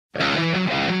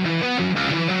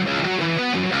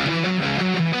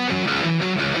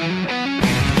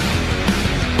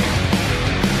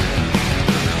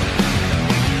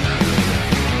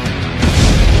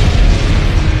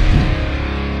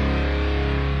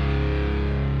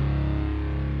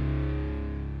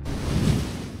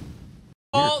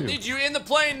too. Need you in the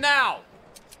plane now.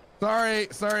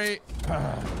 Sorry.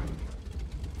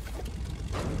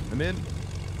 I'm in.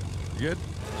 You good?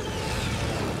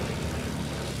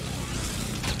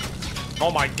 Oh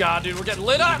my god, dude, we're getting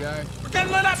lit up. Okay. We're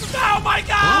getting lit up. Oh my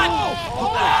god!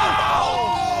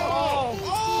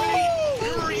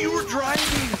 Wait, you were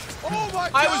driving. Oh my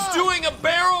god! I was doing a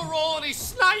barrel roll and he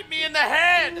sniped me in the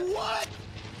head. What?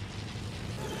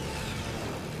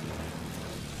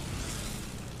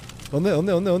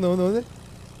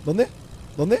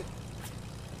 ¿Dónde?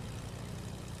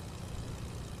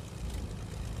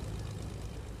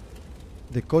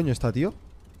 ¿De coño está, tío?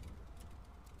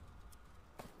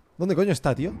 ¿Dónde coño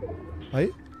está, tío? ¿Ahí?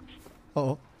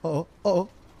 ¡Oh! ¡Oh! ¡Oh!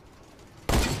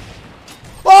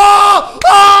 ¡Oh!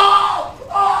 ¡Oh!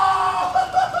 ¡Oh!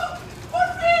 ¡Por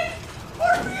fin!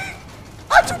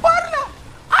 ¡A chuparla!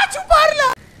 ¡A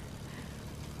chuparla!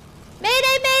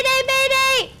 Mayday! Mayday!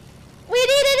 Mayday! We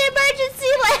need an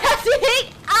emergency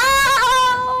landing!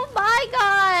 Oh my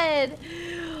god!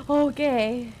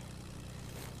 Okay.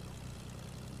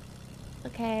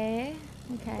 Okay.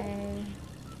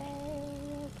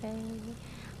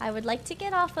 I would like to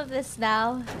get off of this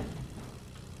now.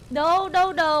 No.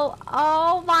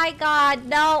 Oh my god,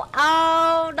 no.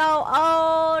 Oh no.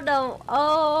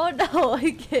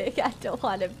 I don't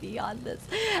want to be on this.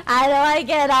 How do I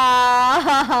get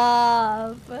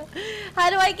off?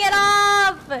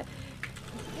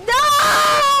 No!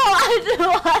 I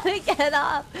don't want to get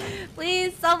off.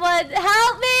 Please, someone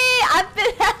help me! I've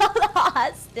been held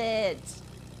hostage.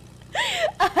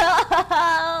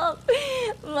 Help!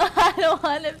 I don't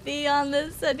want to be on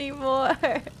this anymore.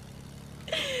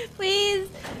 Please.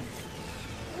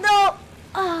 No.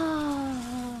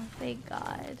 Oh, thank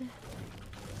God.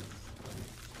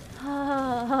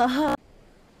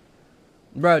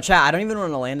 Bro, chat, I don't even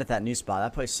want to land at that new spot.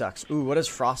 That place sucks. Ooh, what is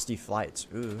Frosty Flights?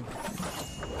 Ooh.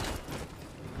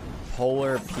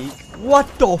 Polar Peak.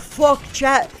 What the fuck,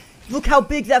 chat? Look how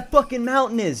big that fucking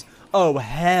mountain is. Oh,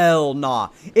 hell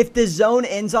nah. If the zone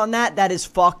ends on that, that is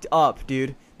fucked up,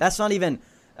 dude. That's not even...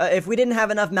 if we didn't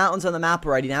have enough mountains on the map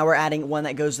already, now we're adding one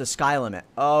that goes to sky limit.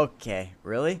 Okay,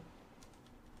 really?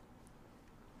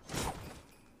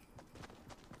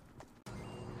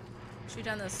 Shoot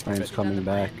down this. Plane's coming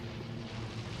back.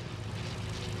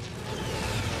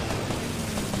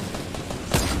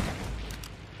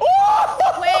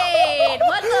 Wait,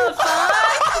 what the fuck?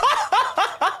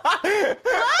 What the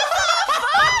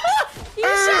fuck? You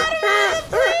shot her out of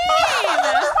plane!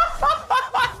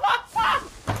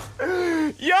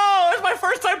 Yo, it's my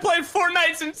first time playing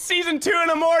Fortnite since season 2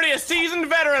 and I'm already a seasoned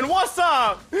veteran. What's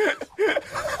up? Shut the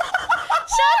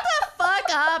fuck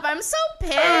up. I'm so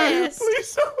pissed. Please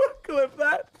someone clip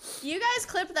that. You guys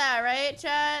clipped that, right,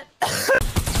 chat?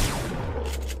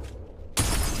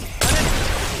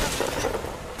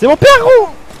 C'est mon père, gros!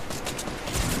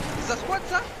 Ça squat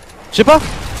ça? Je sais pas.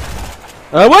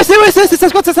 Ouais, c'est ça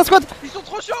squat, Ils sont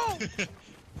trop chauds.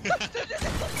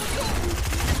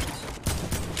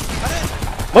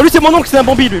 Bon, lui, c'est mon oncle, c'est un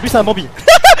Bambi, lui c'est un Bambi.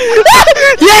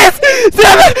 Yes!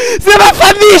 C'est ma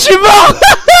famille, je suis mort!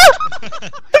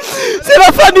 C'est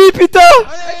ma famille, putain!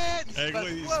 Eh gros,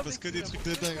 il se passe que des trucs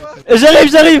de dingue en fait.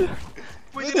 J'arrive!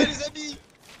 Faut aider les amis.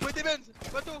 Faut aider Benz.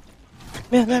 Bateau.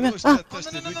 Merde. Ah,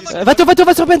 Va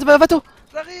sur Ben, va-t'o!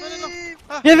 J'arrive.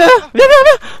 Viens!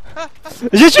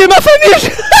 J'ai tué ma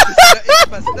famille!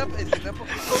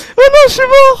 Oh non, je suis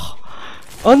mort!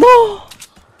 Oh non!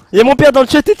 Y'a mon père dans le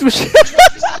chat et tout.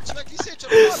 Tu vas glisser, tu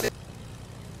vas voir.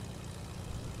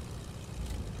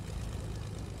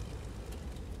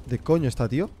 ¿De coño está,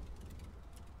 tío?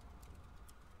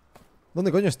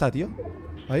 ¿Dónde coño está, tío?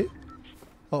 ¿Ahí?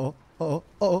 Oh. ¡Oh!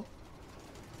 ¡Por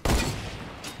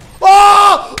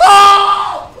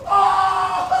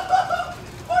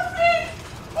fin!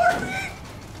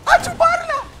 ¡A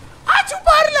chuparla!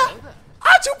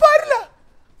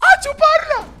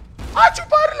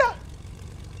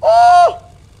 ¡Oh!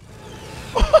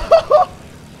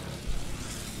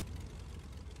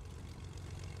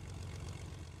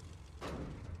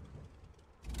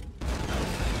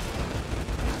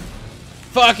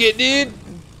 Fuck it, dude.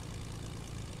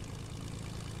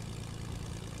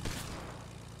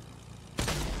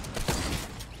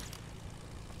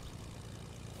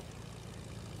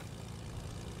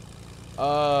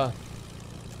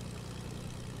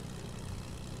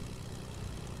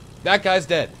 That guy's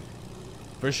dead.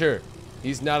 For sure.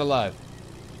 He's not alive.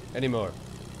 Anymore.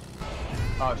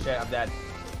 Oh shit, I'm dead.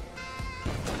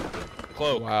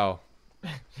 Cloak. Wow.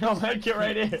 Yo, make it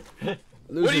right here.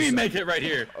 What do you mean make it right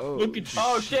here? Oh. Look at you.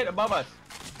 Oh shit, above us.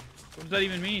 What does that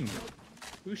even mean?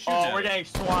 Who's shooting Oh, at we're us? getting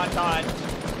swanton.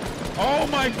 Oh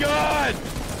my god!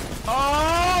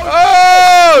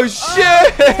 Oh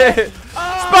shit!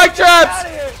 Spike traps!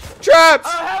 Traps!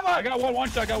 I got one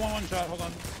shot. Hold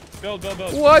on. Build.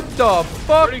 What the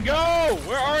fuck? Where'd he go?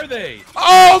 Where are they?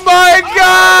 Oh my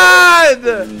god!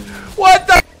 What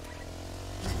the?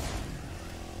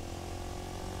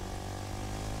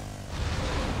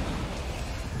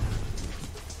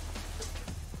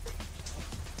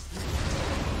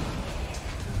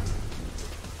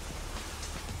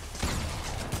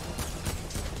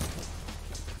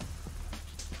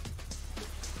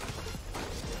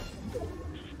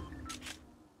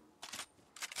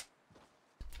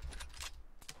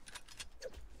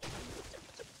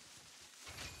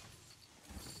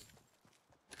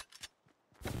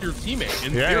 Your teammate,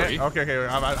 in Yeah. theory. Okay.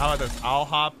 How about this? I'll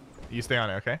hop. You stay on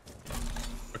it. Okay.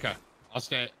 Okay. I'll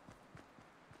stay.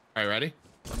 All right, ready?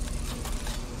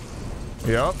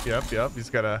 Yep.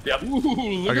 He's gotta. Yep. Ooh,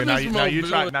 look Okay. at Now this you try.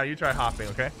 mobility. Now you try hopping.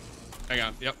 Okay. Hang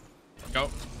on. Yep. Go.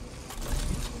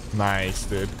 Nice,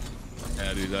 dude.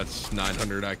 Yeah, dude, that's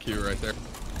 900 IQ right there.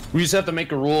 We just have to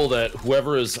make a rule that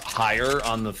whoever is higher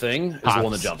on the thing is the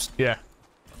one that jumps. Yeah.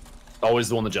 Always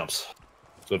the one that jumps.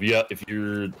 So if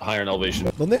you're higher in elevation.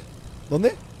 ¿Dónde?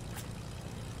 ¿Dónde?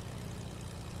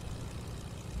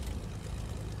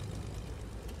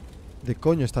 ¿De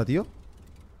coño está, tío?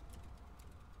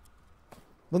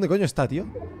 ¿Dónde coño está, tío?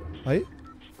 ¿Ahí?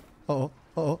 Oh.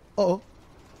 ¡Oh! ¡Oh!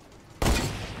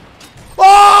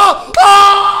 ¡Oh!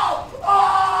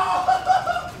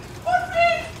 ¡Por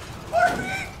fin!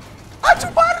 ¡A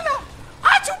chuparla!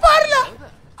 ¡A chuparla!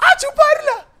 ¡A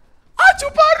chuparla! ¡A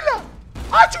chuparla!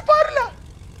 ¡A chuparla!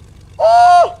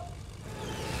 ¡Oh!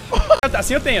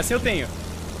 Assim eu tenho.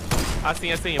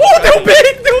 Assim. Oh,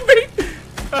 derrubei!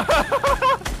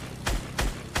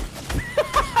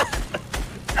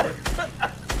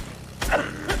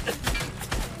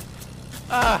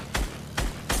 Ah.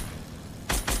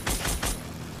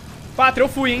 Pátria, eu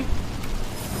fui, hein?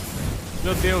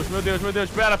 Meu Deus.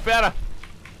 Pera.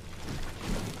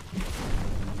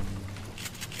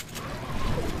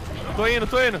 Tô indo.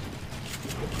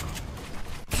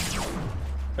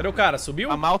 Cadê o cara? Subiu?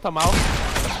 Tá mal. Tá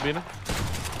subindo.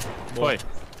 Boa. Foi.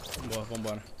 Boa,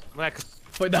 vambora. Moleque.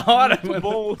 Foi da hora, Muito mano.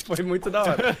 bom. Foi muito da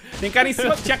hora. Tem cara em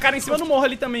cima, tinha cara em cima do morro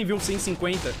ali também, viu?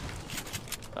 150.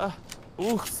 Ah,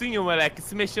 ursinho, moleque.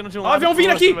 Se mexendo de um Ó, lado avião pro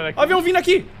vindo outro, aqui! moleque. Ó, avião vindo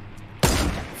aqui!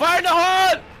 Fire the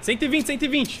hole!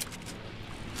 120.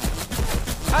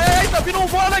 Ai, tá vindo um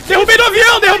voo aqui! Derrubei no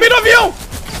avião!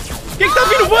 Quem que tá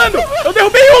vindo voando? Eu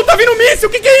derrubei um, tá vindo um míssil,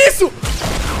 o que é isso?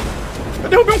 Eu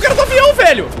derrubei um cara do avião,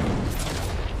 velho!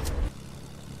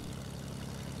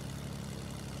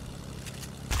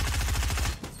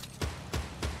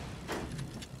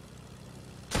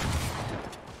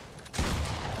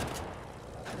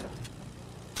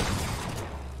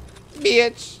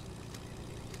 Bitch.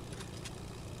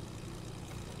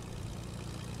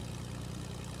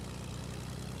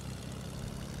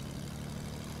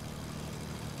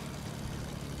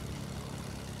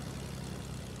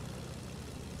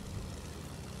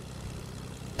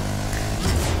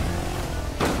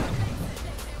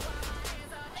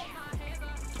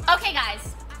 Okay,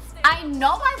 guys. I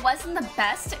know I wasn't the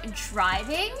best at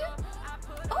driving.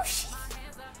 Oh, she's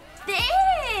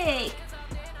thick.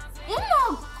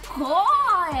 Oh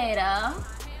my god.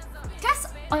 That's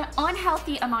an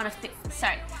unhealthy amount of thick.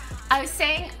 Sorry. I was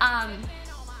saying,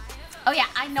 oh yeah,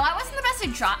 I know I wasn't the best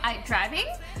at driving,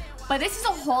 but this is a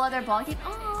whole other ballgame.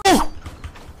 Oh.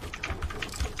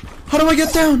 How do I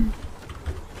get down?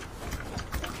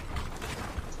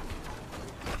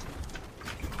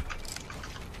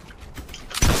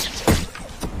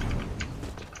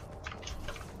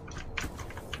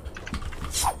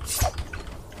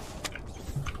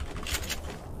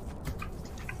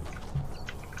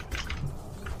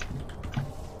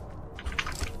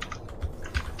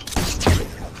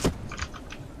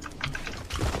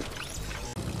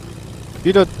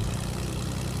 Pilote.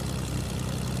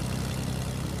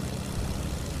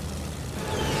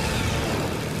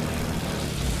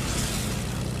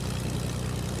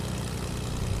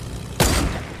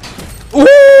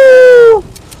 Ouh!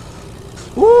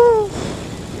 Ouh!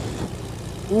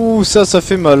 Ouh, ça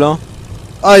fait mal, hein.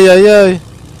 Aïe, aïe, aïe.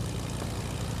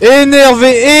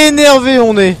 Énervé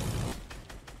on est.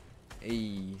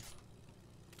 Hey.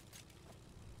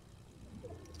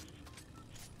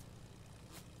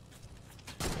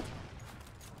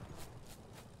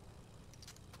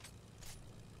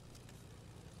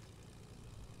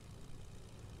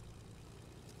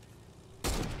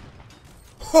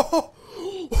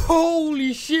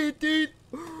 Holy shit, dude.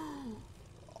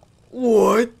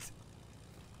 What?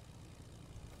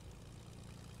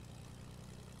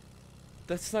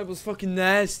 That snipe was fucking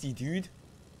nasty, dude.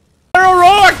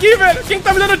 Roll aqui, velho. Quem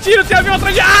tá me dando tiro? Tem avião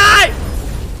atrás de... Ai!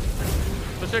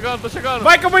 Tô chegando, tô chegando.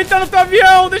 Vai que eu vou entrar no teu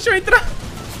avião. Deixa eu entrar.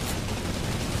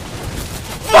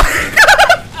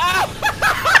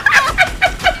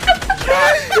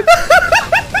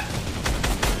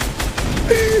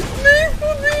 Nem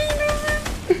fudendo,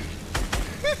 velho.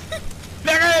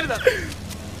 Pega ele,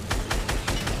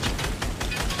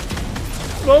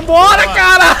 Vambora,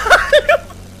 cara.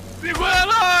 Segura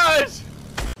nós.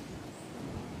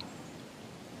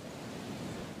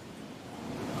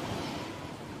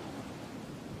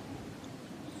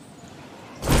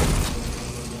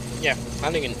 Yeah,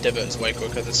 landing in divot is way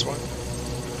quicker this way.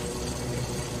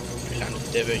 If you land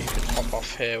in divot, you can hop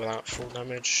off here without full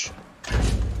damage.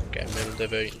 Get a middle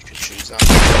divot, you can choose that.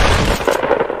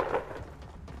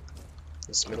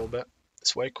 This middle bit.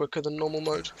 It's way quicker than normal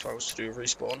mode if I was to do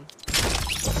respawn.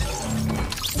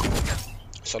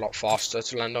 It's a lot faster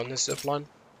to land on this zipline.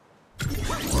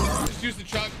 Just use the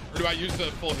chuck, or do I use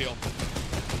the full heal?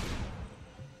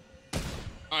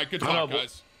 Alright, good talk,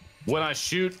 guys. When I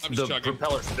shoot, the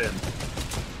propeller spin.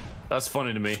 That's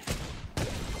funny to me.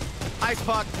 Ice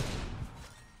puck.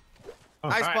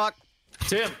 Ice puck.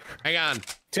 Tim. Hang on.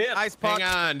 Tim. Ice puck.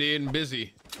 Hang on, dude. I'm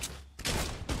busy.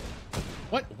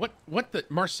 What the...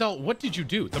 Marcel, what did you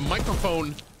do? The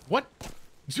microphone... What?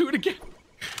 Do it again.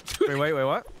 Wait,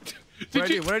 what? What did I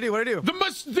do?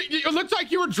 It looks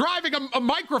like you were driving a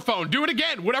microphone. Do it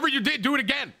again. Whatever you did, do it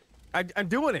again. I'm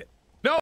doing it.